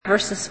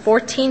verses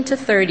 14 to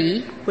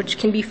 30, which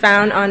can be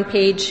found on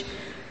page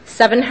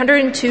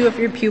 702 of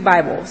your Pew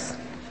Bibles.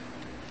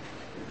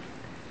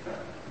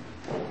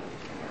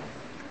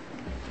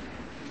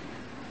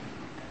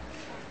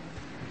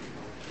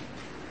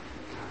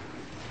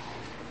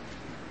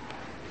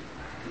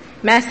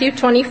 Matthew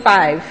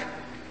 25.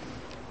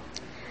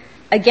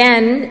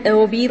 Again, it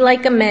will be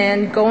like a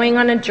man going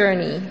on a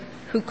journey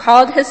who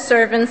called his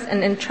servants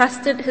and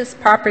entrusted his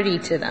property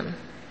to them.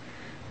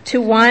 To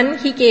one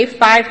he gave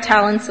 5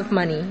 talents of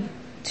money,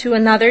 to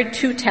another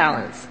 2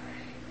 talents,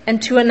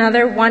 and to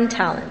another 1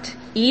 talent,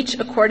 each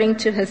according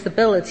to his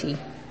ability.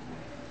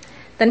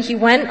 Then he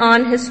went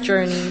on his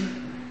journey.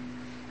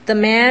 The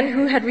man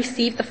who had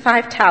received the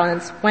 5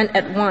 talents went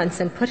at once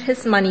and put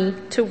his money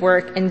to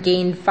work and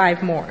gained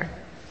 5 more.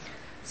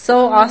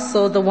 So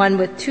also the one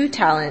with 2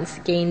 talents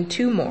gained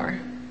 2 more.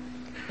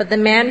 But the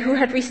man who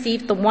had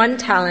received the 1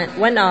 talent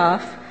went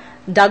off,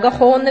 dug a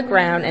hole in the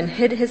ground, and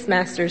hid his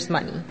master's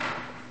money.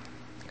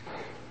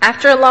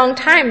 After a long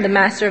time, the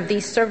master of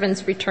these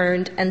servants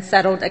returned and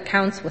settled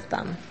accounts with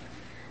them.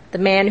 The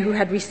man who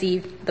had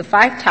received the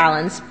 5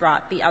 talents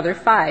brought the other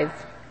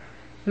 5.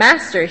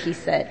 Master, he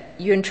said,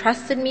 you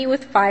entrusted me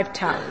with 5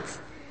 talents.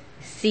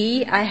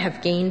 See, I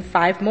have gained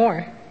 5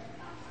 more.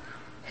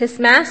 His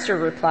master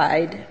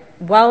replied,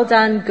 well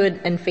done,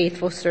 good and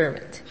faithful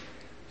servant.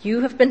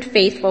 You have been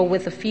faithful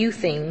with a few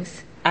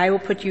things. I will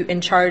put you in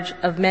charge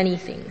of many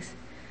things.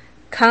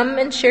 Come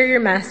and share your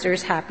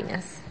master's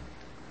happiness.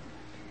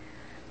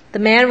 The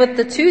man with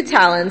the 2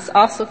 talents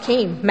also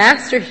came.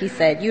 Master, he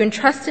said, you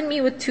entrusted me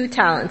with 2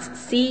 talents.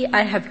 See,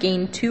 I have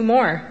gained 2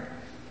 more.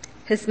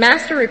 His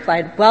master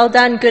replied, well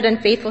done, good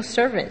and faithful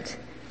servant.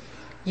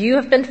 You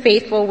have been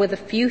faithful with a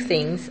few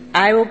things.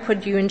 I will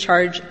put you in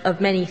charge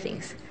of many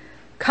things.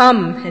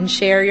 Come and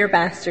share your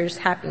master's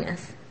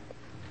happiness.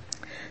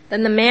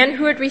 Then the man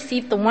who had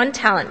received the 1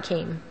 talent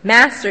came.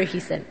 Master,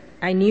 he said,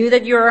 I knew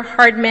that you are a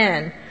hard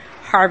man,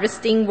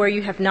 harvesting where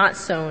you have not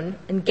sown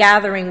and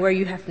gathering where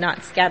you have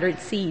not scattered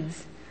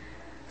seeds.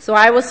 So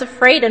I was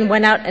afraid and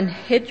went out and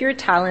hid your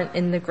talent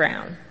in the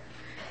ground.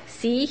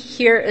 See,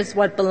 here is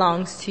what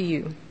belongs to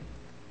you.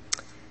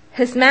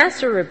 His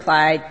master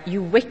replied,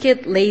 you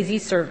wicked, lazy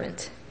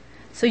servant.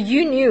 So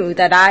you knew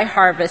that I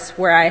harvest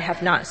where I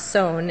have not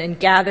sown and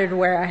gathered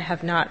where I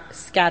have not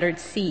scattered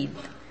seed.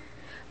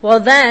 Well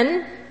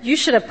then, you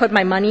should have put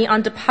my money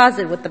on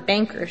deposit with the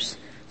bankers,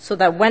 so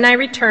that when I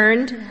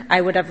returned, I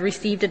would have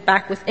received it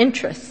back with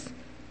interest.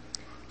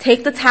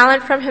 Take the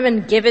talent from him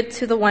and give it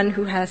to the one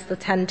who has the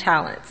 10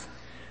 talents.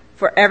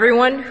 For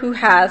everyone who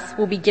has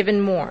will be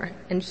given more,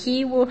 and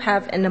he will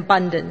have an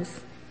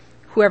abundance.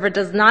 Whoever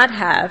does not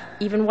have,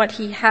 even what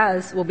he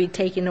has will be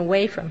taken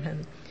away from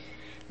him.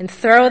 And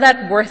throw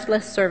that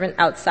worthless servant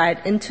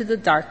outside into the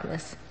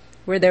darkness,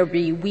 where there will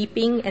be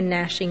weeping and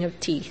gnashing of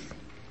teeth.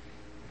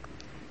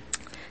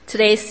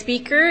 Today's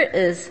speaker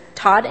is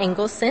Todd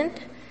Engelson.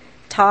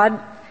 Todd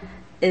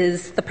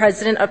is the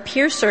president of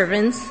Peer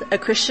Servants, a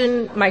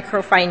Christian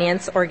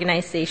microfinance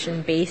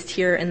organization based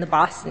here in the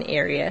Boston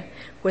area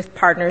with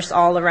partners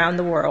all around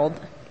the world.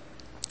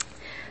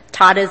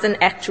 Todd is an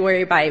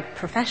actuary by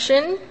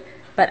profession,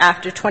 but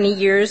after 20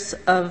 years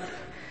of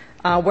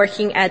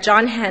working at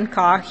John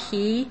Hancock,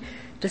 he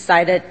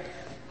decided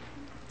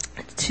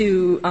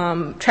to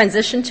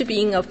transition to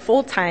being a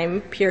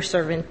full-time peer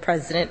servant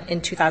president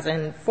in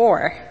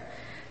 2004.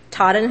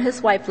 Todd and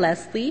his wife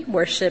Leslie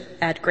worship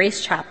at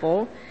Grace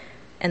Chapel,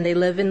 and they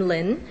live in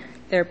Lynn.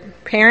 They're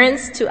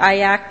parents to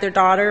Ayak, their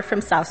daughter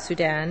from South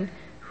Sudan,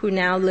 who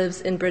now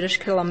lives in British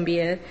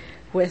Columbia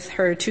with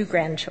her 2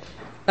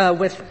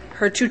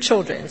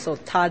 children, so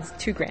Todd's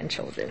 2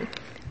 grandchildren.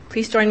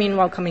 Please join me in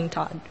welcoming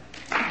Todd.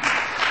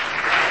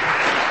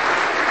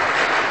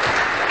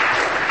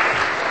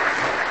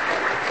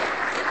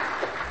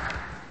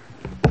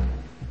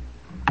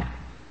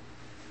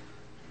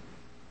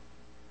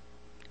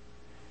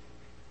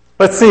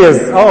 Let's see,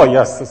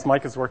 yes, this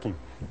mic is working.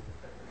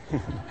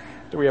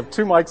 Do we have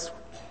 2 mics?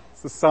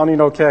 Is this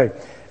sounding okay?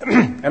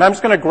 And I'm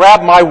just going to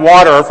grab my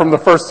water from the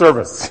first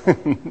service.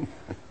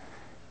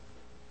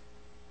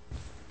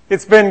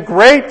 It's been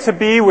great to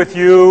be with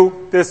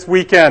you this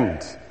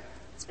weekend.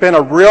 It's been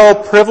a real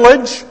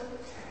privilege,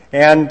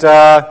 and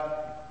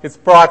it's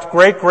brought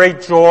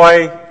great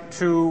joy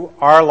to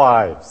our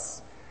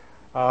lives.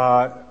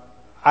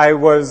 I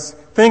was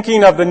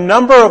thinking of the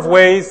number of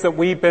ways that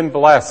we've been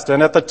blessed.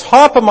 And at the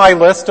top of my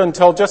list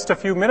until just a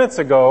few minutes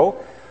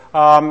ago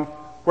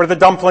were the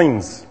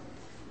dumplings.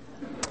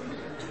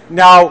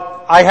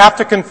 Now, I have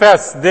to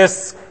confess,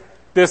 this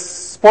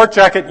sport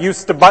jacket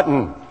used to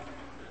button.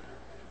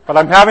 But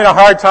I'm having a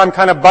hard time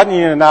kind of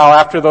buttoning it now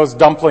after those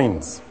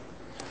dumplings.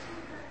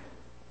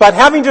 But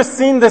having just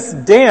seen this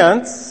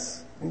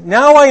dance,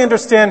 now I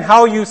understand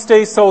how you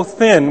stay so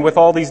thin with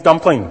all these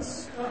dumplings.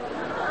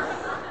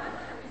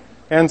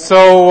 And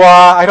so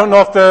I don't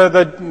know if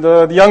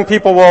the young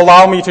people will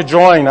allow me to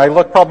join. I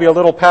look probably a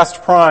little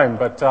past prime,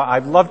 but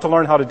I'd love to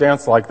learn how to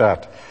dance like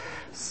that.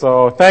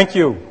 So thank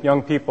you,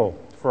 young people,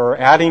 for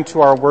adding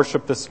to our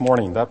worship this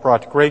morning. That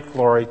brought great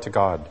glory to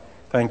God.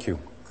 Thank you.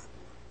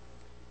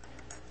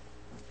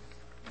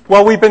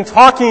 Well, we've been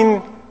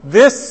talking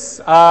this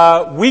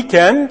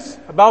weekend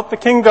about the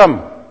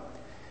kingdom.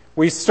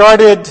 We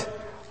started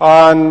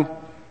on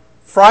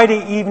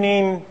Friday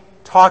evening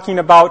talking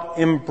about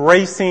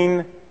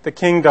embracing the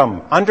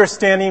kingdom,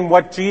 understanding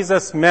what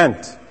Jesus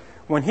meant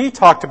when he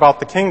talked about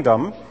the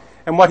kingdom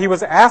and what he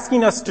was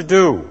asking us to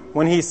do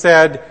when he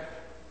said,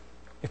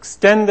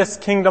 extend this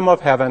kingdom of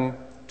heaven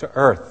to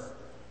earth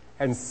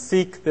and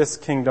seek this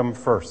kingdom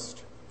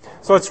first.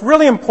 So it's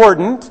really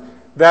important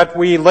that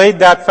we laid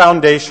that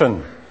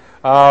foundation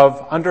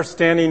of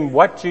understanding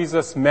what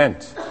Jesus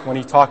meant when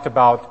he talked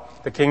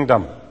about the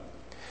kingdom.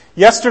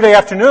 Yesterday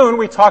afternoon,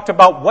 we talked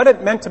about what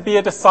it meant to be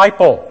a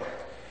disciple.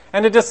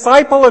 And a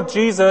disciple of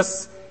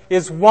Jesus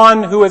is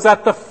one who is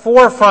at the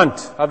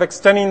forefront of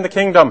extending the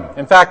kingdom.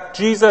 In fact,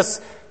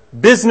 Jesus'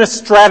 business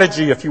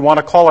strategy, if you want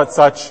to call it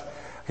such,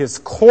 his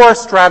core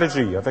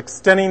strategy of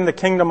extending the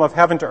kingdom of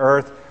heaven to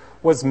earth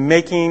was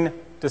making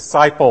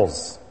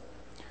disciples.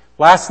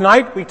 Last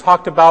night, we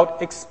talked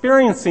about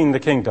experiencing the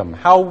kingdom,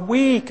 how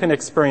we can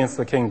experience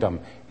the kingdom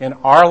in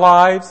our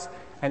lives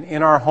and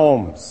in our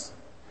homes.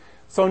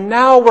 So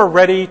now we're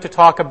ready to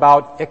talk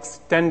about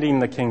extending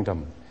the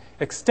kingdom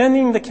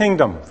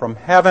from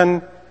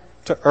heaven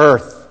to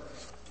earth.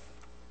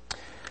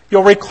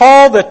 You'll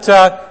recall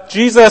that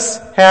Jesus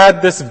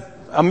had this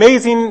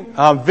amazing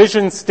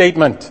vision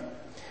statement,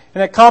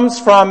 and it comes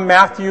from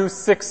Matthew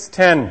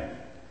 6:10.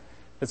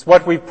 It's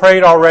what we've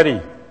prayed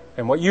already.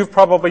 And what you've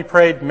probably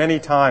prayed many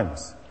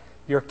times.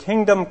 Your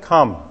kingdom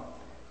come,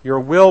 your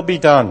will be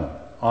done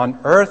on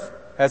earth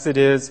as it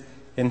is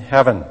in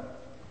heaven.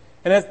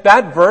 And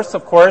that verse,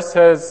 of course,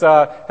 has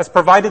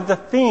provided the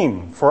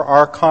theme for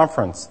our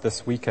conference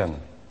this weekend.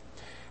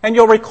 And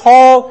you'll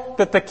recall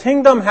that the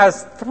kingdom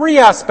has three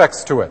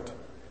aspects to it.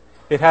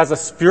 It has a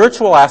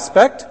spiritual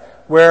aspect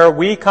where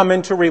we come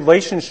into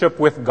relationship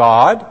with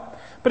God.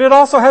 But it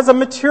also has a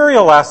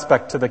material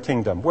aspect to the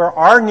kingdom, where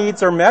our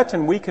needs are met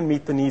and we can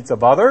meet the needs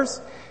of others.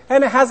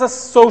 And it has a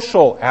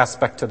social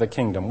aspect to the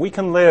kingdom. We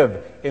can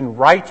live in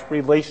right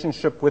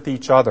relationship with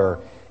each other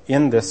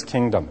in this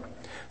kingdom.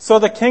 So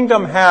the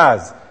kingdom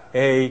has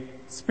a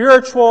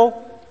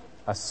spiritual,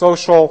 a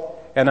social,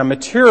 and a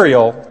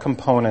material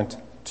component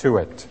to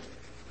it.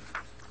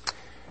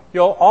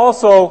 You'll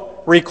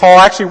also recall,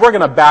 actually we're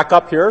going to back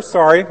up here,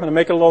 sorry, I'm going to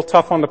make it a little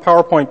tough on the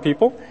PowerPoint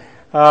people.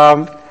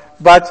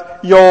 But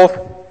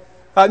you'll,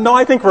 no,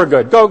 I think we're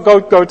good.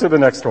 Go to the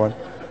next one.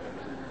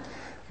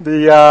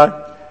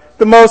 The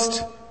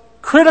most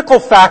critical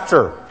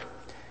factor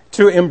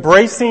to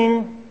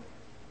embracing,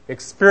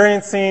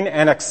 experiencing,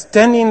 and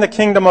extending the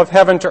kingdom of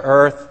heaven to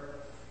earth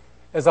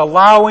is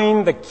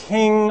allowing the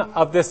king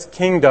of this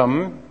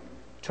kingdom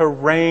to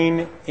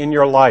reign in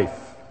your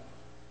life.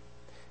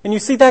 And you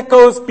see, that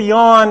goes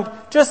beyond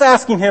just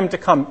asking him to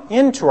come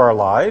into our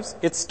lives.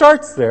 It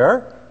starts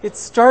there. It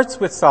starts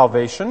with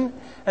salvation.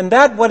 And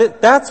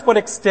that's what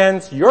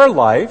extends your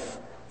life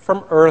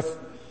from earth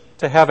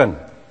to heaven.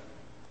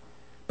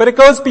 But it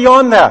goes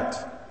beyond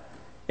that.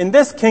 In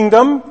this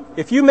kingdom,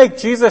 if you make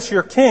Jesus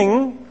your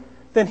king,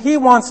 then he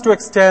wants to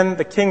extend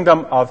the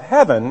kingdom of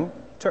heaven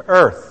to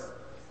earth,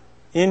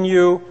 in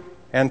you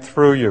and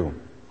through you.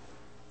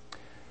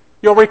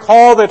 You'll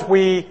recall that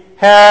we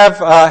have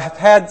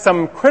had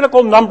some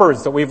critical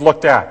numbers that we've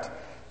looked at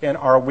in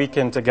our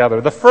weekend together.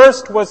 The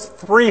first was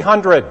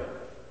 300.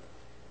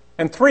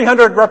 And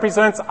 300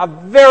 represents a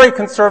very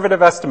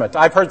conservative estimate.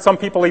 I've heard some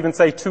people even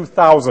say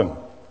 2,000.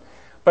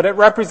 But it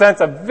represents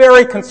a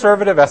very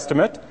conservative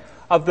estimate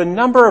of the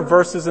number of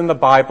verses in the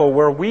Bible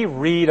where we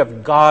read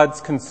of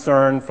God's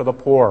concern for the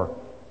poor.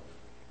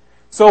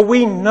 So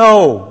we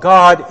know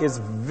God is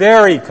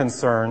very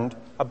concerned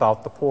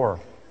about the poor.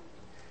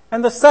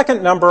 And the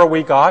second number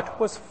we got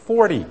was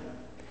 40.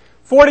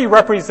 40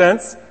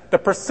 represents the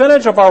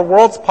percentage of our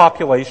world's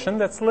population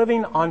that's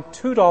living on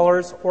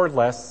 $2 or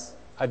less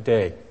a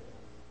day.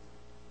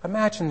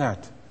 Imagine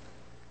that.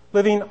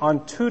 Living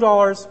on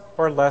 $2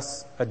 or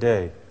less a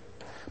day.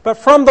 But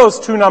from those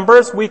two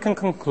numbers, we can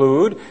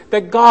conclude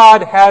that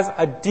God has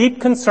a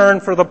deep concern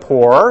for the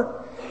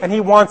poor, and he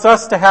wants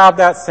us to have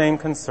that same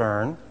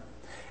concern.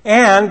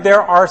 And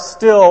there are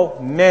still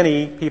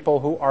many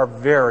people who are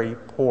very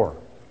poor.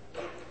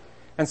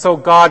 And so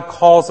God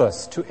calls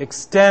us to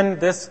extend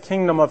this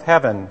kingdom of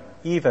heaven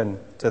even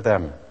to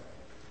them.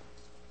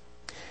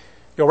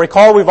 You'll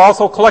recall we've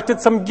also collected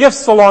some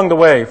gifts along the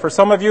way. For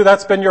some of you,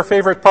 that's been your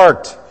favorite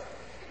part.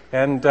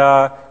 And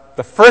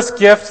the first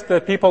gift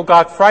that people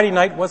got Friday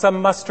night was a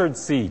mustard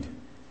seed.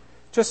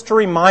 Just to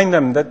remind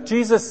them that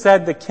Jesus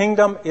said the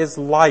kingdom is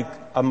like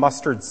a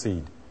mustard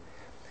seed.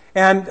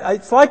 And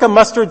it's like a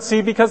mustard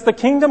seed because the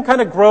kingdom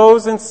kind of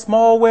grows in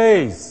small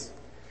ways.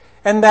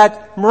 And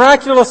that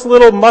miraculous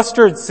little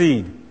mustard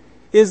seed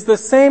is the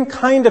same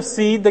kind of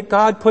seed that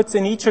God puts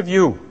in each of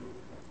you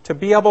to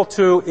be able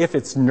to, if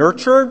it's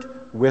nurtured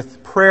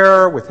with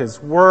prayer, with his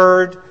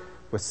word,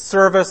 with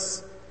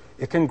service,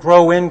 it can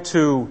grow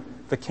into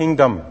the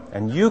kingdom,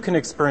 and you can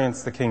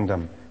experience the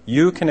kingdom.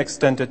 You can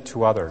extend it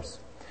to others.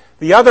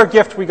 The other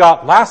gift we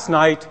got last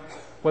night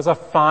was a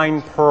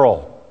fine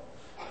pearl.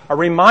 a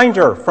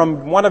reminder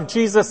from one of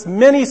Jesus'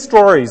 many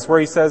stories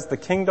where he says the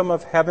kingdom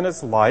of heaven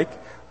is like.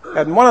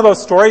 And one of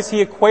those stories, he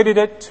equated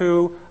it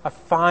to a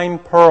fine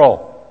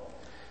pearl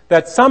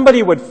that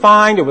somebody would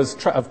find. It was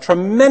of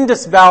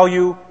tremendous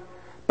value,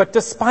 but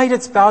despite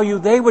its value,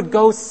 they would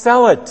go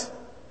sell it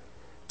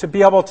to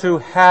be able to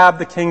have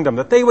the kingdom,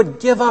 that they would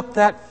give up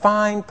that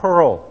fine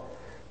pearl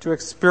to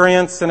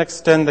experience and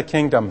extend the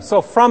kingdom.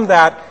 So from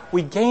that,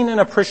 we gain an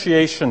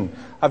appreciation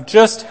of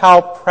just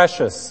how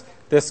precious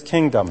this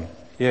kingdom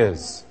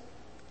is.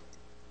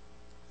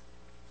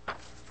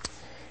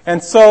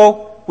 And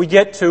so we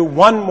get to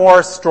one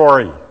more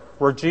story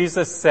where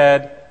Jesus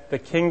said, the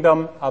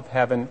kingdom of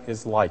heaven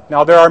is like.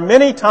 Now, there are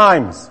many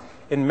times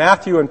in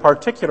Matthew in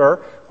particular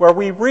where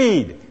we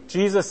read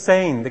Jesus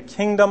saying the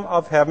kingdom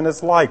of heaven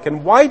is like.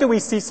 And why do we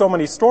see so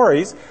many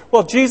stories?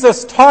 Well,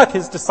 Jesus taught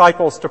his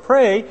disciples to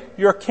pray,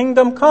 your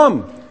kingdom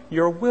come,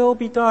 your will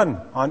be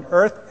done on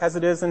earth as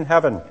it is in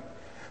heaven.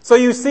 So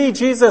you see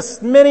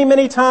Jesus many,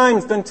 many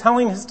times then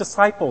telling his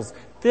disciples,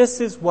 this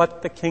is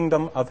what the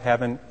kingdom of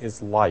heaven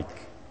is like.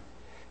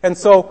 And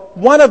so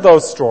one of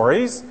those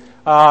stories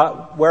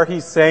where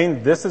he's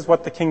saying this is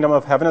what the kingdom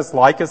of heaven is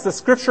like is the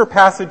scripture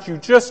passage you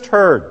just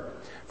heard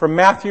from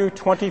Matthew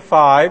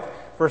 25,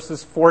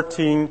 verses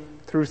 14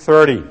 through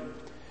 30. You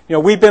know,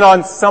 we've been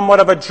on somewhat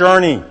of a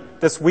journey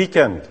this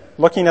weekend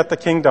looking at the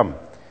kingdom.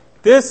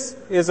 This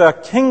is a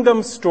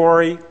kingdom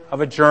story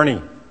of a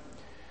journey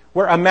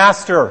where a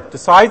master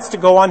decides to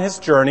go on his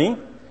journey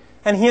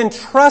and he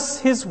entrusts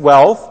his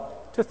wealth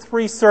to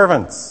 3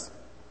 servants.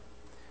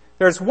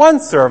 There's one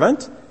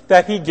servant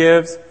that he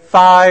gives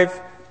 5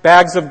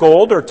 bags of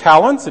gold or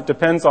talents. It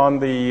depends on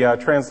the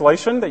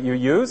translation that you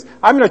use.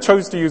 I'm going to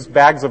choose to use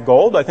bags of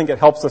gold. I think it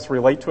helps us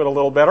relate to it a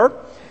little better.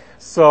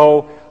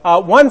 So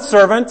one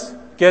servant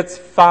gets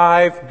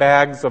 5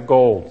 bags of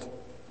gold.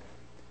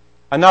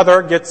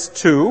 Another gets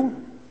 2,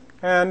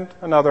 and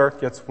another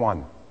gets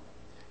 1.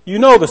 You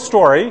know the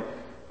story,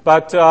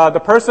 but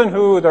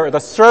the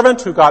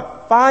servant who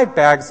got 5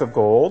 bags of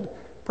gold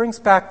brings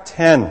back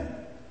 10.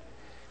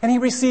 And he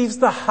receives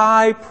the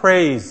high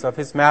praise of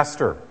his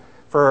master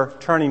for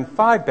turning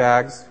 5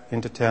 bags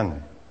into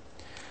 10.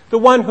 The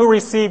one who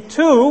received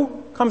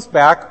 2 comes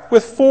back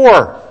with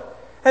 4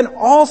 and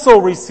also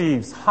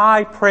receives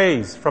high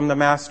praise from the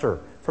master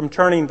from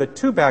turning the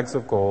 2 bags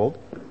of gold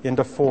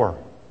into 4.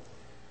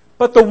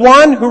 But the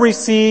one who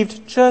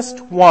received just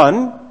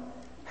 1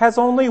 has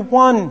only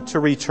 1 to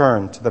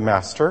return to the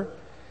master,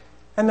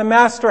 and the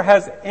master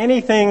has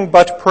anything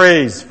but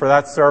praise for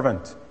that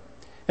servant.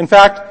 In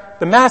fact,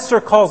 the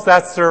master calls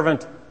that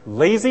servant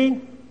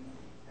lazy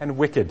and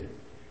wicked.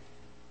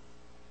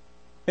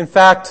 In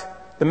fact,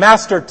 the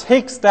master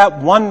takes that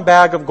 1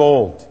 bag of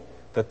gold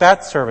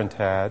that servant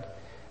had,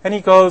 and he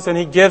goes and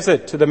he gives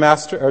it to the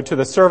master or to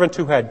the servant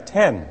who had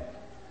 10,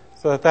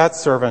 so that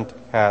servant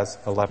has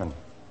 11.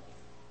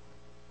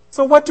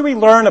 So what do we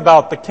learn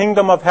about the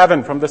kingdom of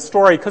heaven from this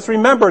story? Because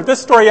remember,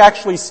 this story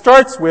actually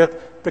starts with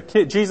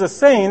Jesus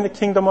saying the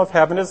kingdom of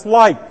heaven is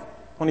like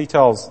when he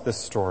tells this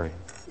story.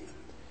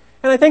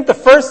 And I think the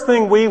first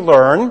thing we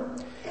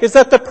learn is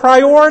that the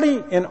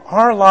priority in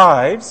our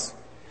lives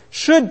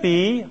should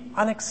be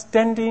on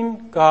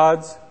extending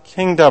God's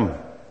kingdom,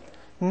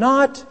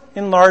 not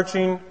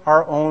enlarging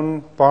our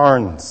own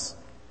barns.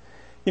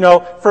 You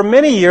know, for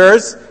many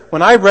years,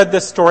 when I read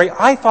this story,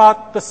 I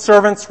thought the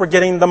servants were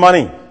getting the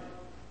money.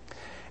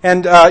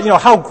 And,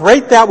 how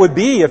great that would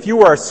be if you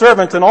were a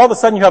servant and all of a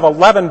sudden you have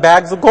 11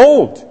 bags of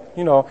gold.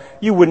 You know,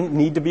 you wouldn't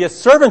need to be a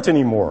servant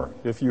anymore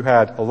if you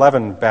had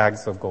 11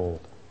 bags of gold.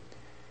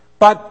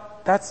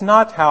 But that's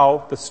not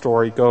how the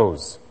story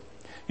goes.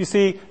 You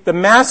see, the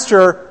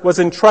master was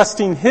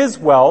entrusting his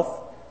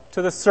wealth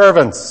to the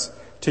servants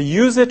to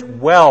use it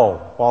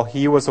well while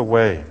he was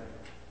away.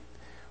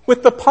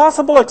 With the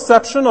possible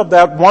exception of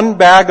that 1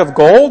 bag of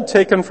gold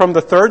taken from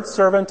the 3rd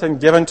servant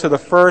and given to the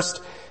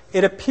 1st,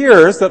 it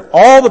appears that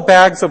all the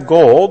bags of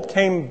gold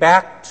came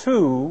back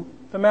to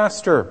the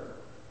master.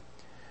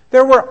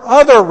 There were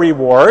other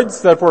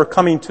rewards that were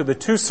coming to the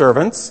 2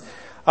 servants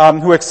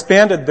who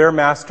expanded their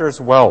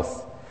master's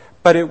wealth,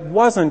 but it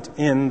wasn't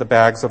in the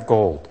bags of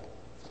gold.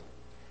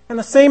 And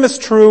the same is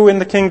true in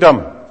the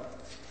kingdom.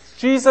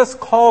 Jesus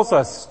calls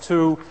us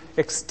to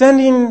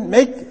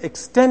make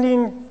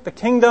extending the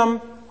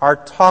kingdom our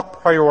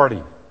top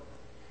priority.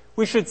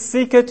 We should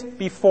seek it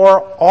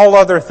before all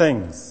other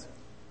things.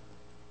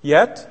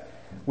 Yet,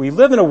 we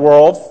live in a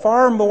world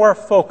far more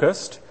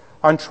focused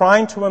on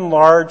trying to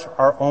enlarge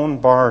our own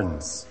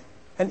barns.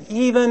 And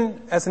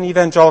even as an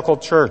evangelical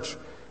church,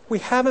 we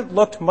haven't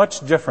looked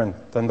much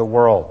different than the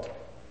world.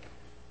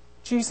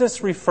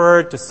 Jesus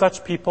referred to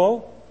such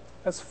people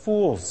as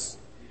fools.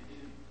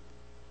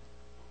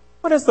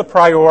 What is the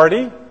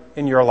priority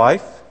in your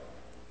life?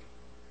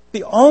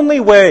 The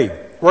only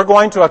way we're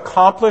going to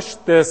accomplish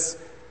this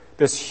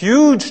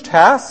huge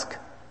task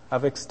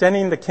of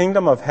extending the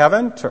kingdom of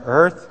heaven to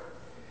earth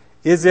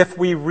is if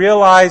we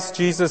realize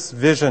Jesus'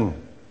 vision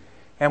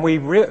and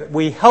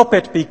we help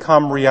it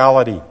become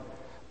reality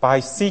by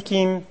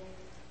seeking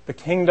the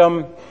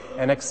kingdom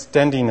and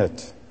extending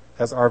it.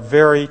 as our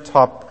very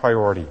top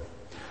priority.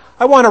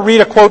 I want to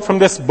read a quote from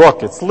this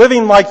book. It's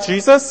Living Like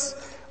Jesus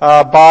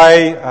by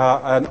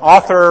an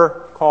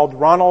author called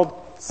Ronald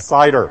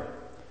Sider.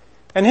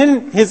 And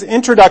in his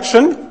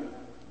introduction,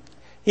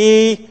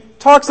 he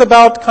talks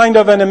about kind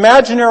of an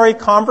imaginary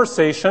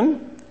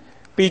conversation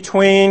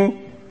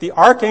between the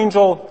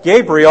Archangel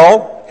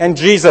Gabriel and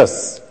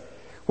Jesus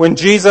when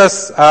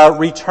Jesus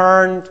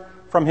returned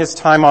from his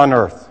time on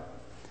earth.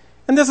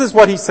 And this is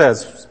what he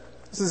says.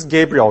 This is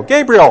Gabriel.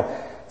 Gabriel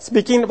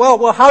speaking,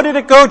 well, how did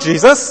it go,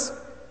 Jesus?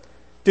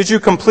 Did you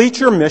complete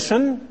your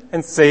mission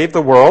and save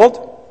the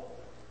world?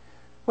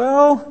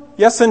 Well,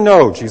 yes and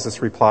no,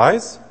 Jesus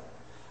replies.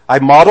 I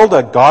modeled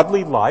a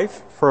godly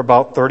life for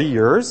about 30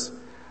 years.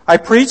 I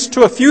preached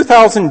to a few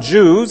thousand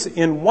Jews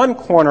in one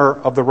corner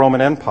of the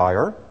Roman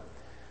Empire.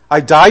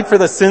 I died for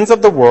the sins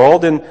of the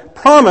world and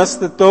promised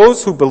that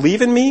those who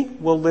believe in me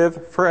will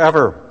live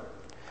forever.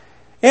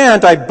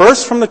 And I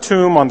burst from the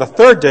tomb on the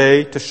third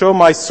day to show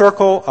my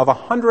circle of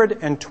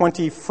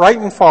 120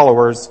 frightened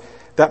followers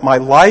that my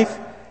life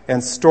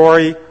and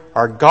story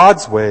are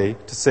God's way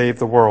to save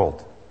the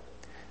world.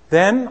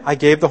 Then I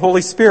gave the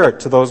Holy Spirit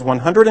to those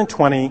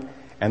 120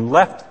 and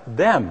left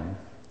them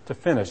to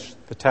finish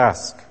the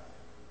task.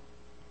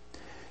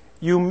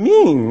 You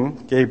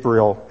mean,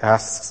 Gabriel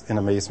asks in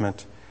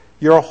amazement,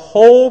 your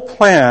whole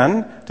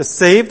plan to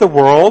save the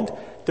world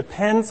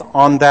depends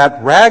on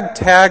that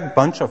ragtag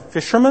bunch of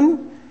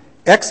fishermen,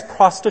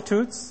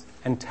 ex-prostitutes,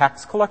 and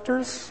tax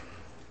collectors?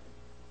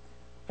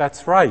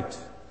 That's right,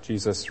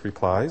 Jesus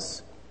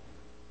replies.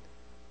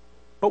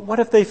 But what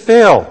if they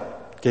fail?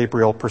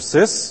 Gabriel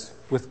persists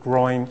with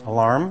growing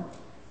alarm.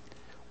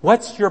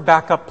 What's your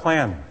backup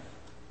plan?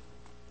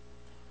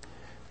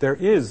 There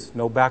is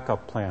no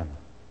backup plan,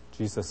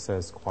 Jesus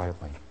says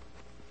quietly.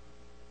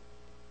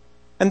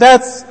 And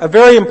that's a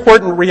very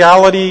important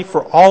reality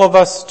for all of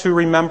us to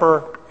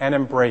remember and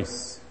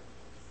embrace.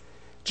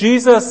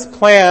 Jesus'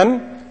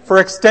 plan for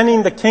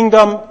extending the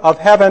kingdom of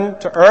heaven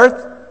to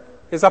earth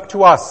is up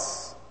to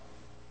us.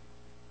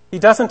 He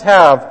doesn't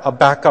have a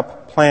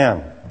backup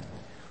plan.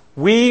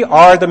 We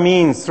are the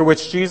means through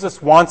which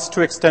Jesus wants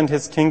to extend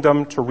his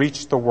kingdom to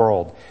reach the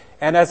world.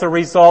 And as a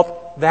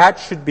result, that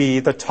should be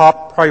the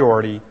top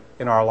priority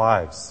in our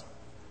lives.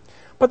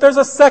 But there's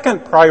a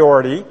second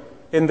priority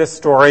in this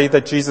story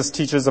that Jesus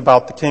teaches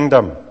about the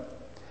kingdom.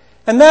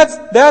 And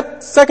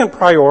that second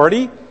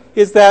priority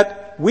is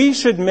that we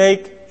should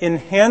make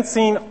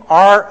enhancing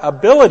our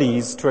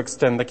abilities to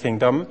extend the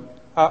kingdom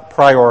a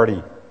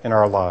priority in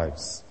our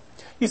lives.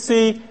 You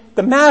see,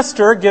 the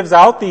master gives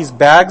out these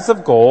bags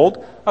of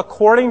gold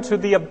according to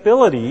the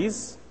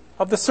abilities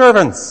of the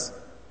servants.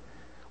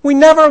 We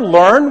never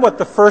learn what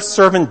the first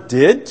servant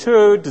did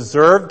to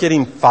deserve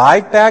getting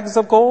 5 bags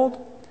of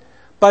gold,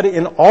 but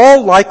in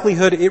all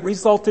likelihood it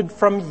resulted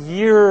from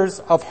years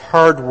of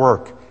hard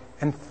work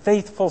and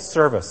faithful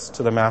service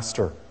to the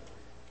master.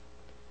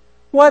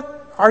 What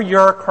are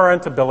your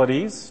current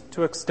abilities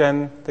to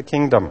extend the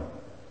kingdom?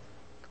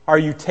 Are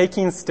you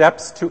taking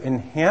steps to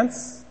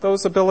enhance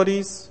those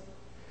abilities?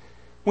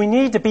 We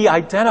need to be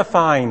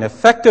identifying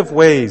effective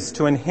ways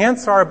to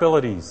enhance our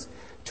abilities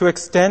to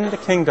extend the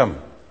kingdom,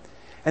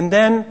 and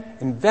then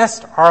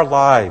invest our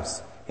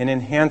lives in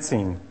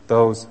enhancing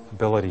those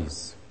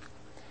abilities.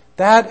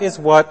 That is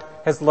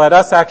what has led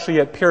us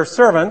actually at Peer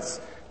Servants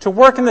to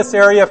work in this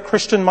area of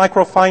Christian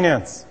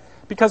microfinance,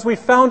 because we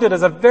found it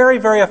as a very,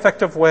 very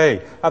effective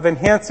way of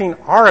enhancing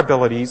our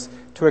abilities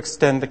to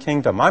extend the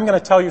kingdom. I'm going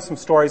to tell you some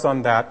stories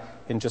on that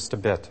in just a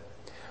bit.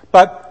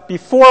 But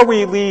before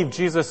we leave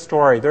Jesus'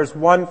 story, there's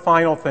one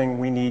final thing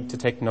we need to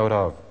take note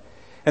of.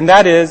 And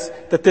that is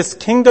that this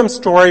kingdom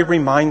story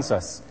reminds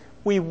us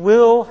we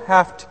will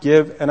have to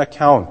give an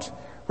account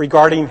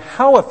regarding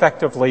how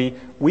effectively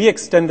we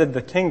extended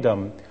the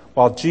kingdom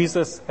while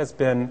Jesus has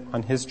been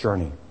on his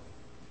journey.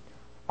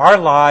 Our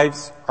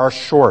lives are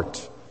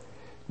short.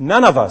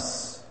 None of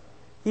us,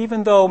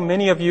 even though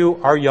many of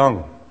you are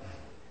young,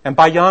 and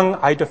by young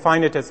I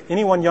define it as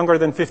anyone younger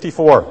than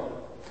 54,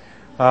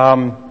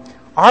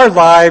 our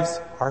lives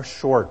are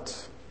short.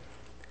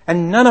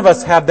 And none of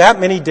us have that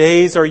many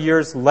days or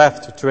years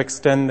left to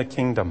extend the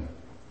kingdom.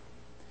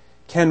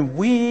 Can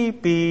we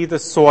be the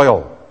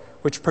soil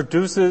which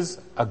produces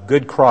a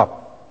good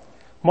crop,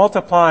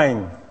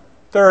 multiplying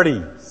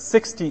 30,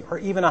 60, or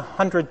even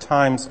 100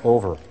 times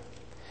over?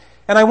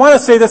 And I want to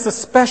say this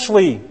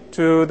especially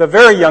to the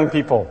very young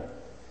people,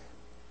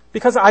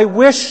 because I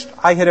wish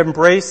I had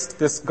embraced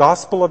this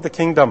gospel of the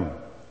kingdom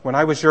when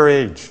I was your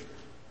age.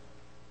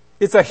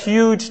 It's a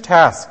huge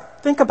task.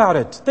 Think about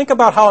it. Think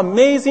about how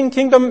amazing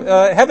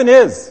heaven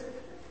is.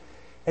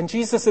 And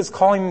Jesus is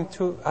calling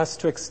to us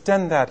to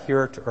extend that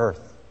here to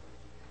earth.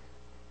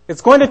 It's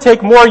going to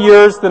take more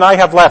years than I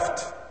have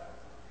left.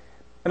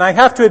 And I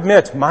have to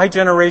admit, my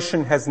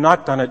generation has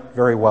not done it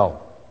very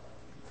well.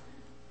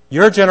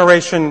 Your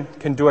generation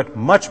can do it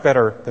much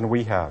better than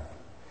we have.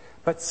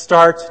 But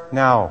start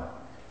now,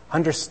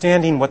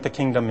 understanding what the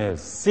kingdom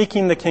is,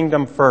 seeking the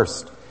kingdom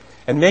first,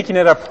 and making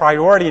it a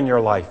priority in your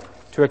life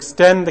to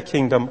extend the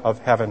kingdom of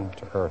heaven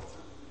to earth.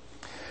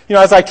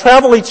 As I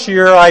travel each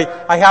year,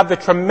 I have the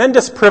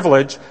tremendous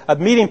privilege of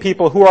meeting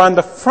people who are on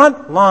the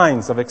front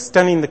lines of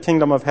extending the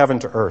kingdom of heaven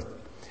to earth.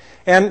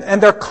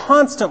 And they're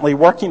constantly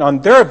working on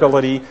their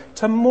ability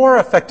to more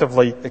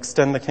effectively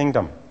extend the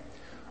kingdom.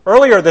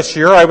 Earlier this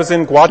year, I was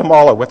in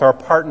Guatemala with our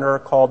partner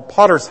called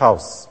Potter's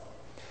House.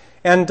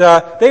 And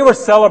they were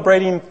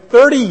celebrating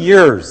 30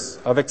 years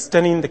of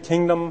extending the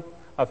kingdom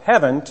of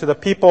heaven to the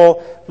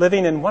people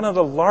living in one of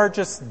the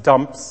largest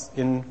dumps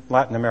in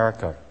Latin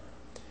America.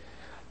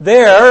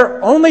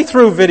 There, only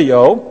through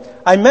video,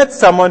 I met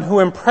someone who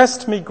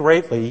impressed me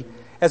greatly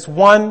as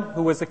one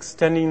who was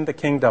extending the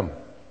kingdom.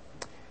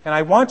 And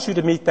I want you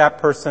to meet that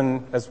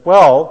person as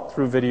well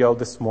through video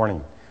this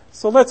morning.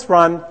 So let's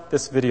run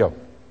this video.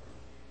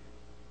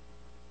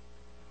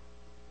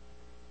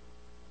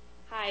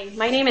 Hi,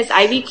 my name is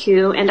Ivy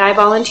Q, and I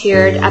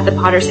volunteered at the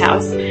Potter's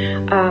House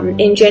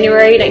in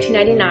January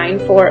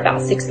 1999 for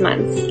about 6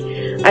 months.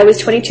 I was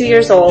 22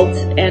 years old,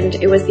 and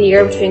it was the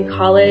year between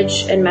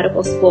college and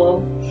medical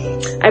school.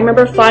 I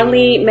remember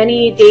fondly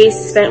many days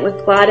spent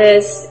with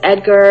Gladys,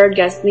 Edgar,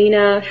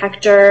 Gaslina,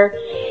 Hector,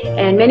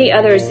 and many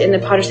others in the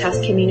Potter's House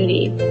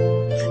community.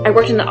 I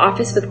worked in the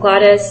office with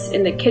Gladys,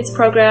 in the kids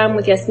program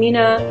with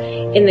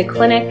Yasmina, in the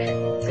clinic.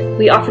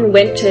 We often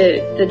went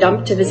to the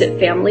dump to visit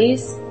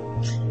families.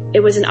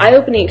 It was an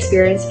eye-opening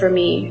experience for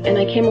me, and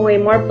I came away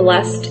more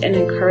blessed and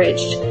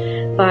encouraged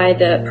by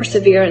the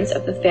perseverance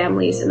of the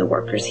families and the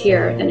workers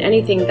here than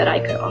anything that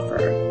I could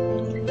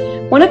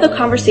offer. One of the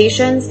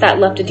conversations that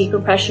left a deep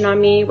impression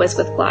on me was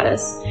with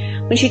Gladys,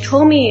 when she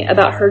told me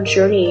about her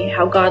journey,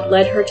 how God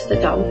led her to the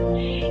dump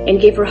and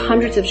gave her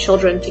hundreds of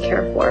children to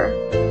care for.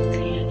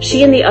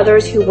 She and the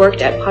others who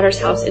worked at Potter's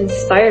House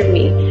inspired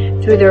me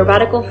through their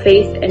radical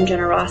faith and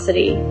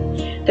generosity.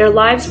 Their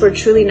lives were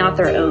truly not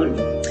their own.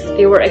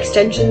 They were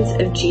extensions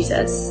of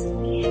Jesus.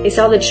 They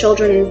saw the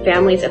children and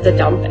families of the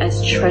dump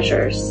as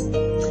treasures.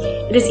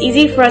 It is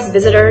easy for us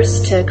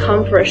visitors to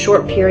come for a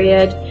short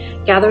period,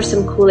 gather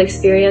some cool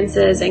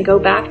experiences, and go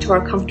back to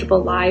our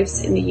comfortable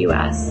lives in the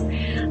U.S.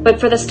 But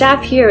for the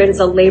staff here, it is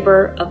a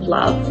labor of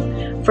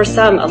love, for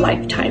some a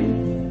lifetime.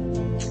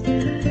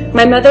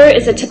 My mother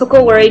is a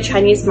typical worried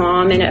Chinese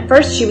mom, and at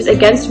first she was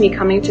against me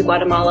coming to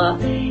Guatemala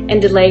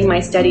and delaying my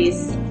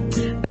studies.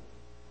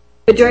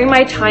 But during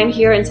my time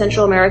here in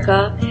Central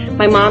America,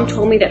 my mom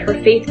told me that her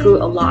faith grew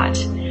a lot.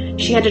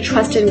 She had to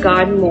trust in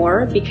God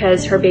more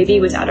because her baby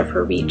was out of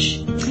her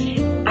reach.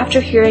 After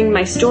hearing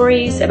my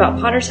stories about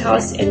Potter's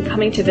House and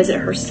coming to visit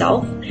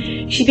herself,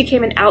 she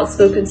became an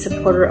outspoken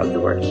supporter of the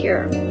work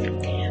here.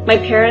 My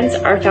parents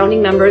are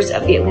founding members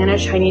of the Atlanta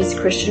Chinese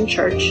Christian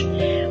Church,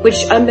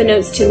 which,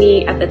 unbeknownst to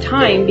me at the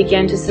time,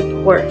 began to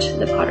support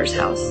the Potter's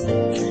House.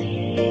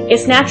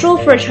 It's natural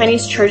for a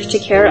Chinese church to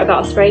care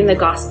about spreading the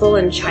gospel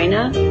in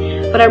China,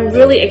 but I'm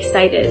really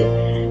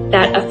excited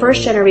that a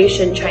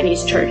first-generation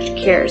Chinese church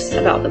cares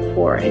about the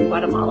poor in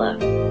Guatemala.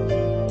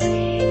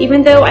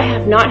 Even though I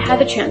have not had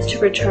the chance to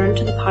return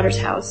to the Potter's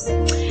House,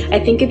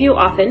 I think of you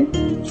often.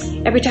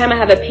 Every time I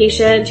have a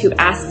patient who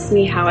asks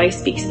me how I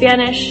speak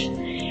Spanish,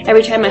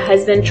 every time my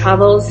husband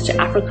travels to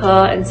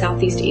Africa and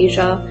Southeast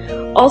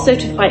Asia, also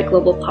to fight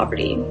global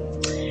poverty.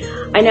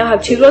 I now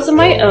have 2 girls of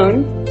my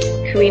own,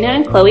 Karina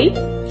and Chloe,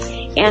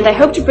 and I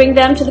hope to bring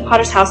them to the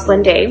Potter's House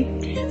one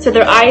day so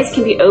their eyes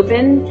can be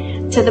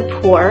open to the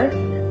poor,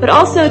 but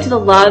also to the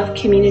love,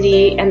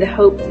 community, and the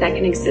hope that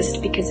can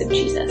exist because of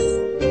Jesus.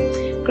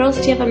 Girls,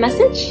 do you have a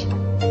message?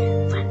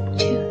 1,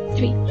 2,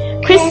 3.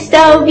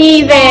 Cristo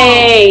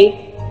vive!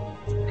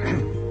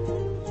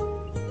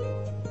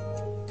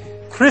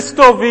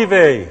 Cristo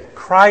vive.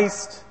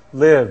 Christ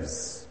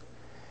lives.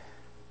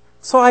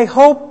 So I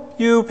hope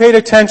you paid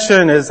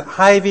attention as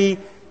Ivy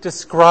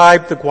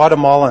described the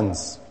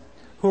Guatemalans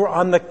who are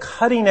on the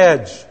cutting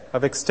edge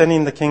of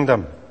extending the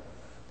kingdom.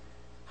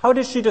 How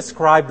did she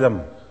describe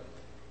them?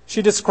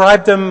 She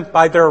described them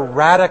by their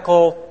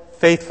radical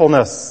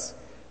faithfulness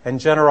and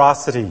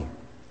generosity.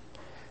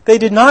 They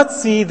did not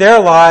see their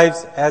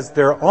lives as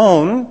their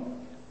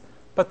own,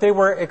 but they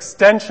were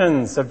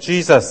extensions of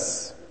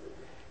Jesus.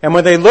 And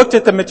when they looked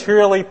at the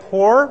materially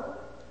poor,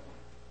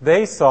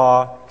 they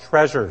saw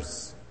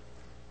treasures.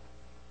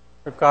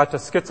 We've got a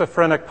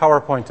schizophrenic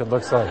PowerPoint, it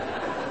looks like.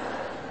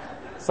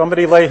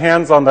 Somebody lay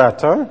hands on that,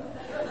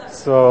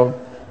 huh?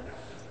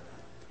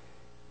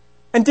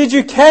 And did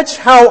you catch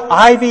how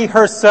Ivy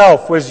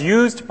herself was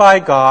used by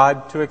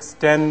God to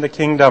extend the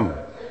kingdom?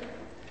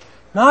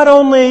 Not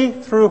only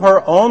through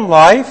her own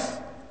life,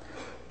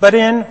 but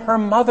in her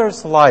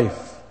mother's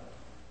life,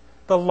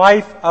 the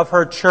life of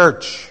her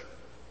church,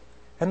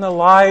 and the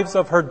lives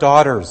of her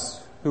daughters,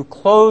 who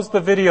closed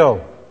the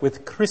video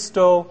with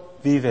Cristo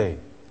vive.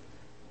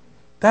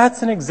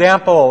 That's an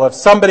example of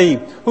somebody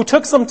who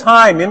took some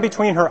time in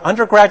between her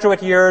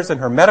undergraduate years and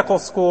her medical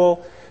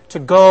school to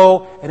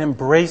go and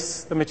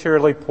embrace the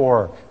materially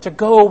poor, to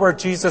go where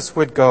Jesus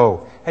would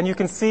go. And you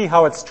can see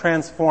how it's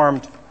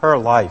transformed her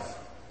life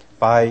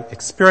by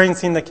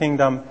experiencing the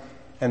kingdom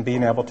and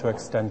being able to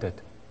extend it.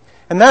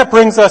 And that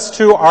brings us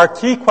to our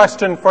key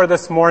question for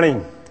this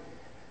morning.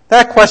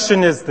 That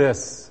question is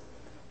this: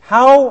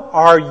 How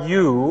are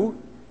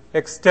you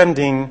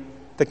extending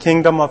the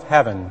kingdom of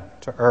heaven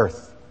to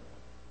earth?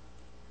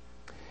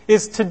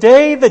 Is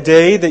today the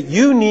day that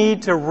you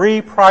need to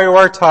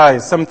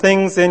reprioritize some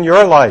things in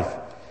your life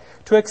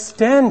to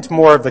extend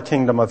more of the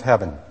kingdom of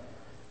heaven?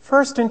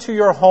 First into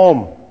your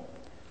home,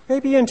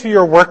 maybe into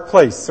your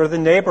workplace or the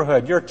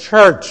neighborhood, your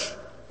church,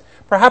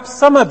 perhaps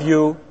some of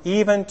you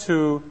even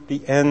to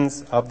the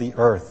ends of the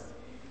earth.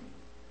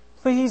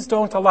 Please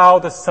don't allow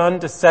the sun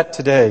to set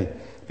today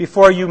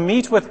before you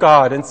meet with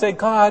God and say,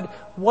 God,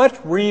 what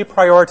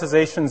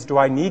reprioritizations do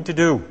I need to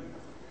do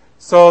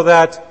so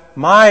that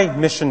my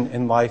mission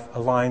in life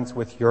aligns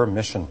with your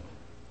mission?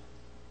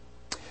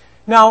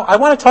 Now, I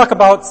want to talk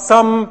about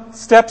some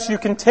steps you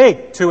can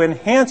take to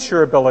enhance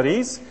your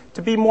abilities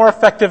to be more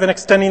effective in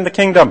extending the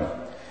kingdom.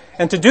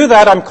 And to do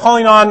that, I'm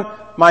calling on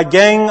my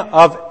gang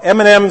of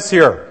M&Ms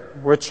here,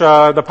 which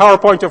the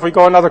PowerPoint, if we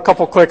go another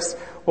couple clicks,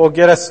 will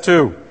get us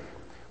to.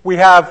 We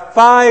have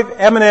 5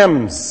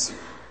 M&Ms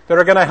that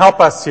are going to help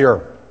us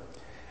here,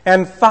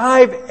 and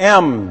 5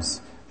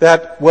 M's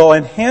that will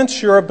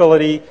enhance your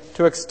ability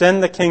to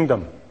extend the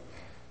kingdom.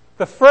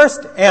 The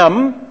first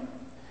M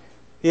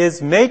is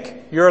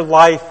make your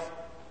life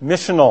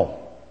missional.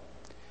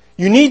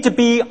 You need to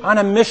be on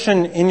a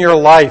mission in your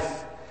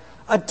life.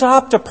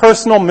 Adopt a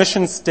personal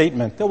mission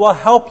statement that will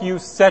help you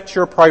set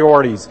your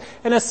priorities.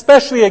 And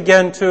especially,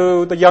 again,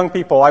 to the young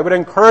people, I would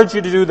encourage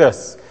you to do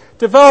this.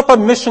 Develop a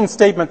mission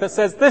statement that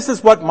says, this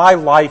is what my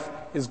life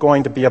is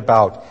going to be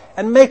about.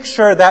 And make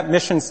sure that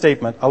mission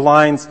statement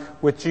aligns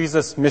with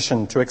Jesus'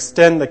 mission to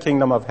extend the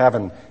kingdom of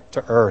heaven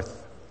to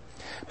earth.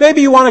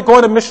 Maybe you want to go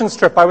on a missions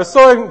trip. I was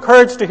so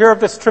encouraged to hear of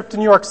this trip to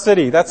New York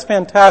City. That's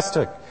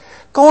fantastic.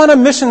 Go on a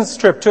missions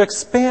trip to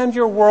expand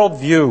your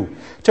worldview,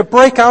 to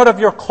break out of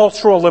your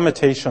cultural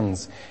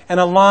limitations, and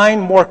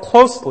align more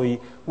closely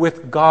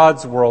with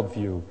God's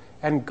worldview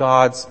and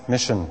God's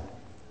mission.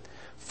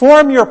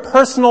 Form your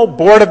personal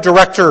board of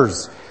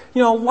directors,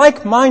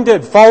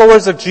 like-minded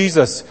followers of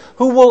Jesus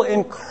who will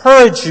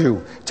encourage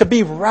you to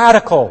be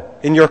radical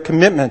in your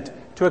commitment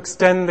to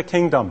extend the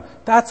kingdom.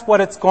 That's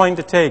what it's going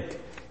to take.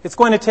 It's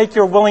going to take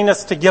your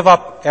willingness to give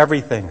up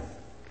everything.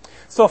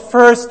 So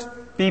first,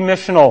 be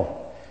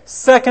missional.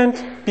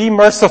 Second, be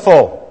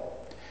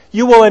merciful.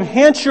 You will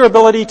enhance your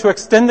ability to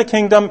extend the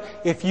kingdom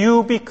if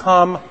you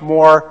become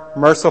more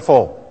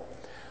merciful.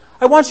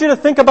 I want you to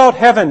think about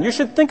heaven. You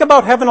should think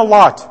about heaven a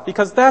lot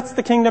because that's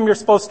the kingdom you're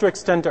supposed to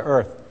extend to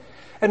earth.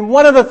 And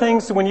one of the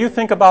things when you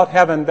think about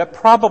heaven that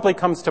probably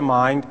comes to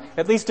mind,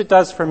 at least it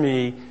does for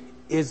me,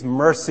 is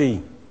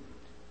mercy.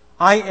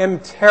 I am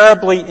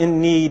terribly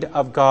in need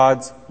of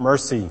God's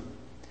mercy.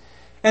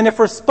 And if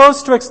we're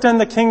supposed to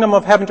extend the kingdom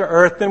of heaven to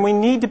earth, then we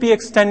need to be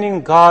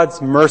extending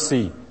God's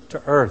mercy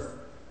to earth.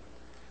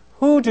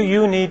 Who do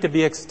you need to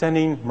be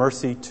extending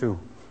mercy to?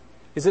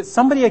 Is it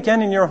somebody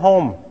again in your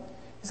home?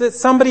 Is it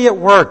somebody at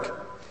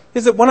work?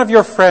 Is it one of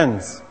your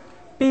friends?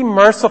 Be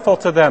merciful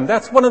to them.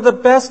 That's one of the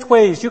best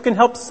ways you can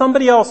help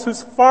somebody else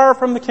who's far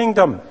from the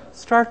kingdom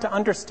start to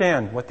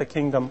understand what the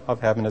kingdom of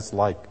heaven is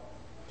like.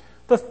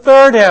 The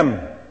third M,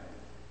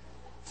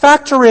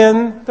 factor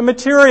in the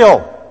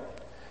material.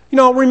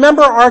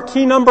 Remember our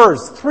key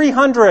numbers,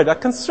 300, a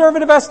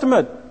conservative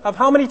estimate of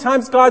how many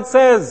times God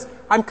says,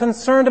 I'm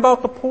concerned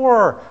about the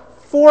poor.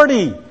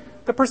 40,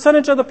 the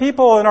percentage of the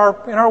people in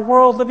our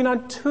world living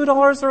on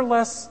 $2 or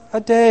less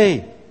a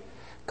day.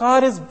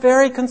 God is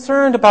very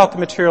concerned about the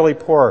materially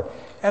poor,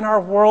 and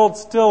our world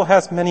still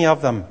has many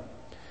of them.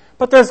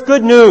 But there's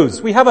good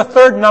news. We have a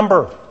third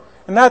number,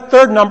 and that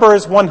third number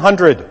is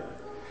 100.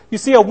 You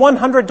see, a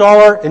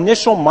 $100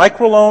 initial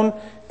microloan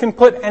can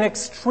put an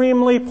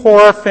extremely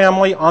poor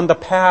family on the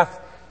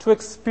path to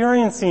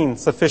experiencing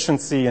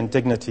sufficiency and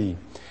dignity.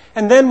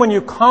 And then when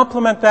you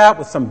complement that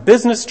with some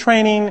business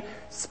training,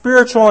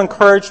 spiritual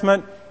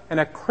encouragement, and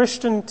a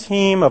Christian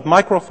team of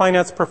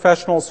microfinance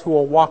professionals who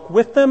will walk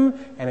with them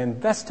and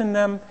invest in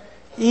them,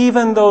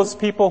 even those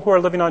people who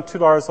are living on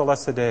 $2 or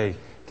less a day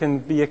can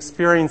be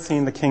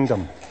experiencing the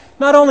kingdom.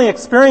 Not only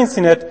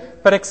experiencing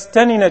it, but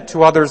extending it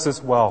to others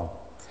as well.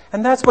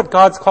 And that's what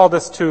God's called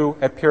us to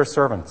at Peer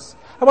Servants.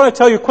 I want to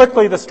tell you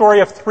quickly the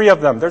story of 3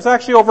 of them. There's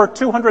actually over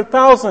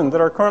 200,000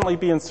 that are currently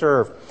being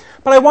served.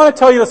 But I want to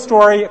tell you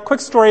a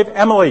quick story of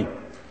Emily.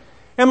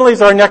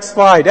 Emily's our next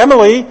slide.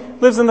 Emily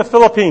lives in the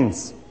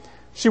Philippines.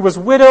 She was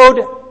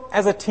widowed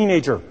as a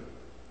teenager.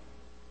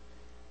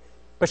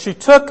 But she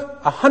took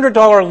a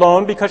 $100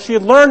 loan because she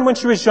had learned when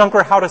she was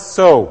younger how to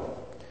sew.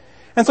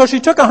 And so she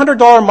took a $100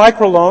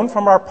 microloan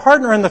from our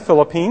partner in the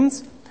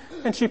Philippines,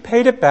 and she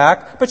paid it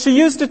back, but she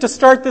used it to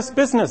start this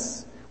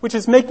business, which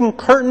is making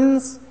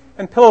curtains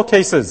and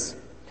pillowcases.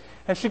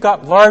 And she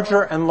got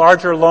larger and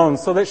larger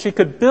loans so that she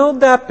could build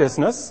that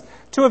business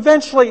to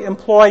eventually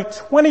employ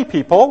 20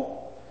 people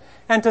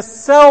and to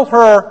sell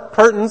her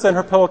curtains and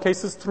her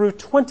pillowcases through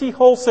 20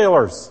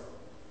 wholesalers.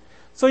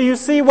 So you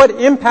see what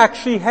impact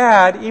she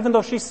had, even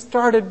though she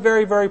started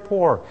very, very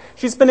poor.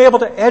 She's been able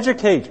to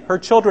educate her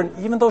children,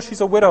 even though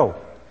she's a widow.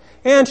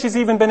 And she's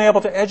even been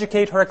able to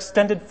educate her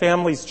extended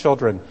family's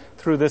children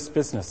through this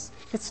business.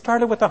 It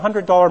started with a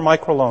 $100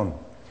 microloan.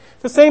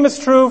 The same is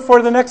true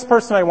for the next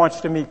person I want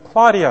you to meet,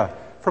 Claudia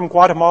from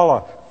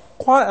Guatemala.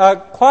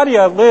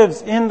 Claudia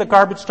lives in the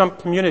garbage dump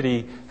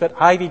community that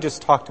Ivy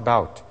just talked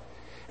about.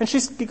 And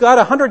she's got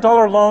a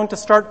 $100 loan to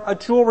start a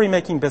jewelry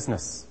making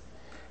business.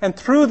 And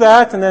through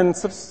that and then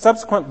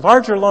subsequent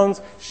larger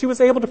loans, she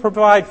was able to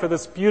provide for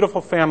this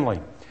beautiful family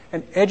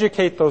and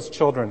educate those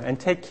children and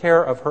take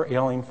care of her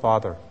ailing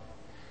father.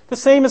 The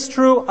same is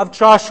true of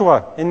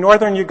Joshua in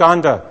northern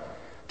Uganda.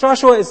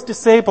 Joshua is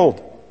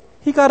disabled.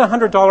 He got a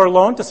 $100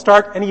 loan to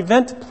start an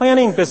event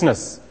planning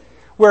business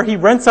where he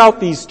rents out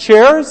these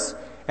chairs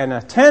and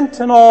a tent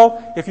and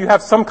all if you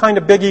have some kind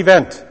of big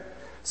event.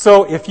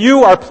 So if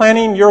you are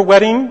planning your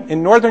wedding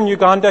in northern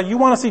Uganda, you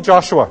want to see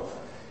Joshua.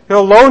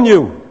 He'll loan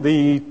you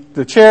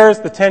the chairs,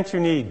 the tent you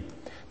need.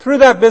 Through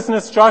that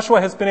business,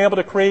 Joshua has been able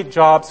to create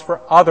jobs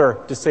for other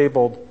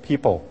disabled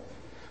people.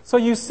 So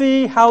you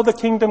see how the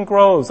kingdom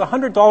grows.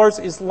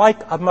 $100 is like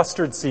a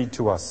mustard seed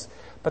to us,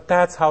 but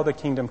that's how the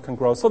kingdom can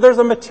grow. So there's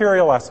a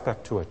material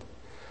aspect to it.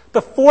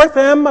 The fourth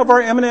M of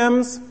our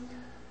M&Ms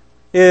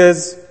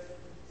is,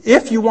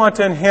 if you want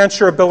to enhance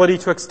your ability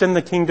to extend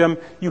the kingdom,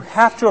 you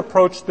have to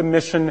approach the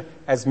mission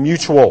as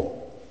mutual.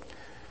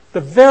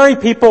 The very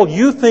people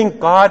you think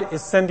God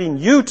is sending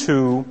you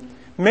to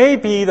may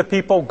be the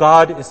people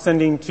God is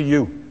sending to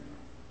you.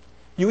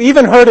 You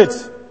even heard it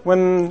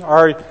when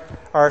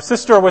our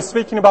sister was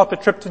speaking about the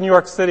trip to New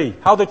York City,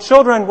 how the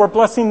children were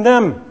blessing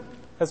them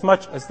as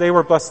much as they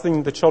were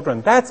blessing the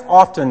children. That's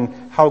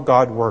often how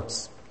God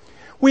works.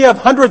 We have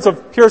hundreds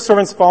of Peer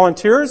Servants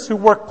volunteers who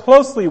work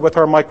closely with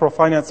our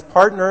microfinance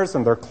partners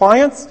and their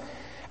clients,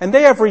 and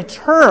they have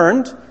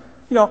returned,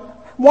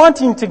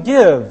 wanting to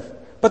give,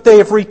 but they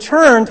have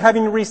returned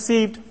having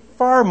received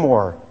far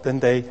more than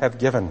they have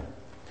given.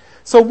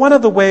 So one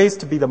of the ways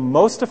to be the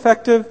most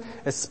effective,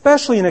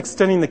 especially in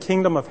extending the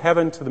kingdom of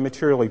heaven to the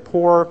materially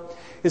poor,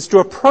 is to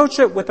approach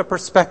it with a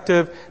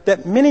perspective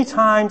that many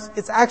times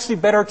it's actually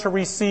better to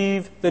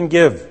receive than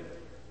give.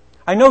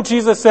 I know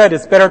Jesus said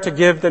it's better to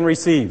give than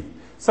receive.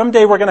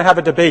 Someday we're going to have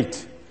a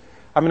debate.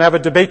 I'm going to have a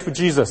debate with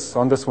Jesus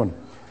on this one.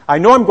 I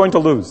know I'm going to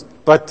lose,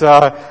 but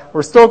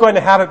we're still going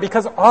to have it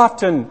because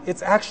often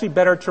it's actually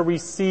better to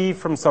receive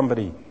from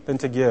somebody than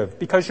to give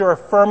because you're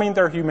affirming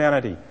their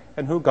humanity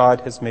and who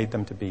God has made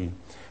them to be.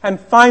 And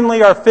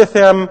finally, our fifth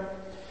M,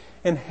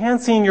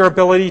 enhancing your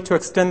ability to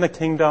extend the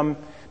kingdom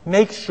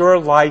makes your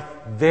life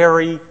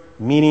very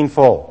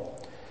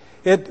meaningful.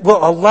 It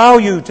will allow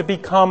you to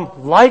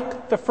become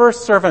like the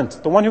first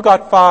servant, the one who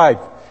got 5,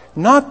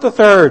 not the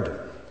third.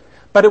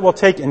 But it will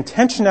take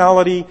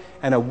intentionality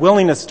and a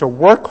willingness to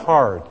work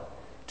hard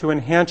to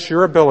enhance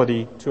your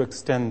ability to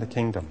extend the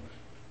kingdom.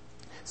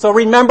 So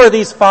remember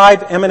these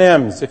 5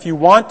 M&Ms if you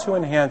want to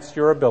enhance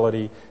your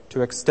ability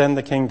to extend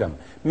the kingdom.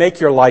 Make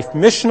your life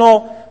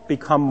missional,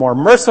 become more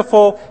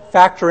merciful,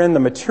 factor in the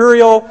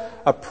material,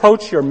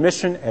 approach your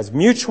mission as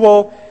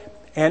mutual,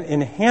 and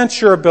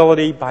enhance your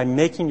ability by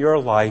making your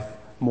life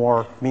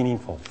more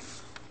meaningful.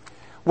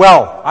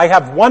 Well, I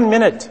have 1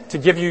 minute to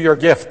give you your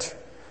gift.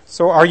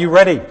 So are you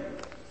ready?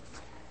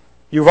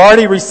 You've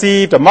already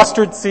received a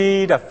mustard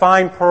seed, a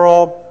fine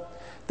pearl.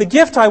 The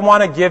gift I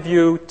want to give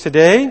you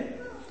today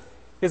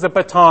is a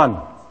baton.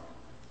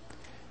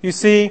 You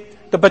see,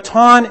 the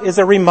baton is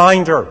a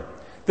reminder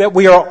that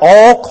we are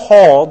all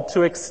called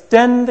to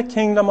extend the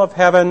kingdom of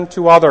heaven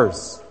to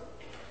others,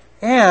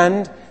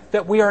 and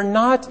that we are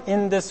not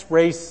in this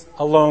race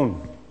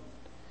alone.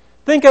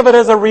 Think of it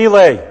as a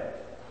relay.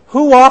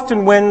 Who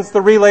often wins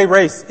the relay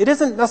race? It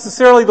isn't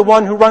necessarily the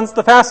one who runs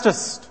the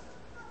fastest.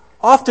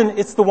 Often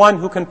it's the one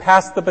who can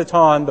pass the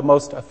baton the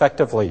most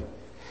effectively.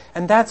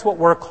 And that's what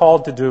we're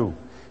called to do,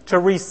 to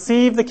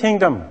receive the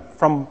kingdom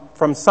from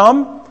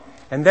some,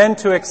 and then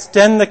to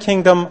extend the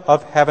kingdom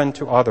of heaven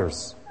to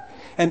others.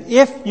 And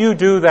if you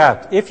do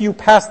that, if you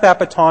pass that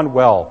baton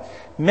well,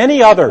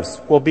 many others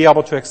will be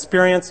able to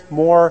experience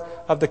more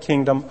of the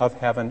kingdom of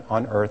heaven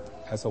on earth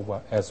as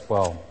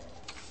well.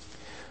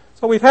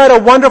 So we've had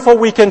a wonderful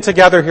weekend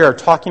together here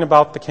talking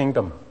about the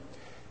kingdom.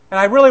 And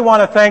I really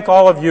want to thank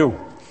all of you.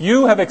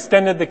 You have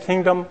extended the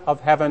kingdom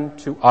of heaven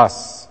to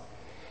us.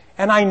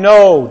 And I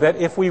know that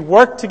if we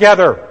work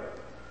together,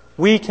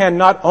 we can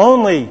not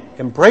only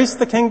embrace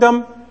the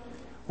kingdom,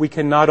 we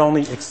can not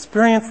only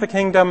experience the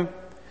kingdom,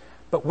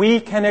 but we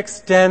can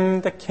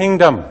extend the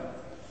kingdom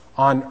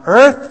on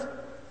earth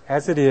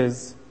as it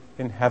is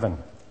in heaven.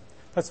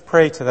 Let's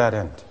pray to that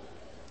end.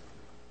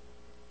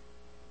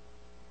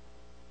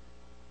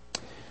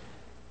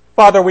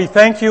 Father, we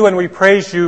thank you and we praise you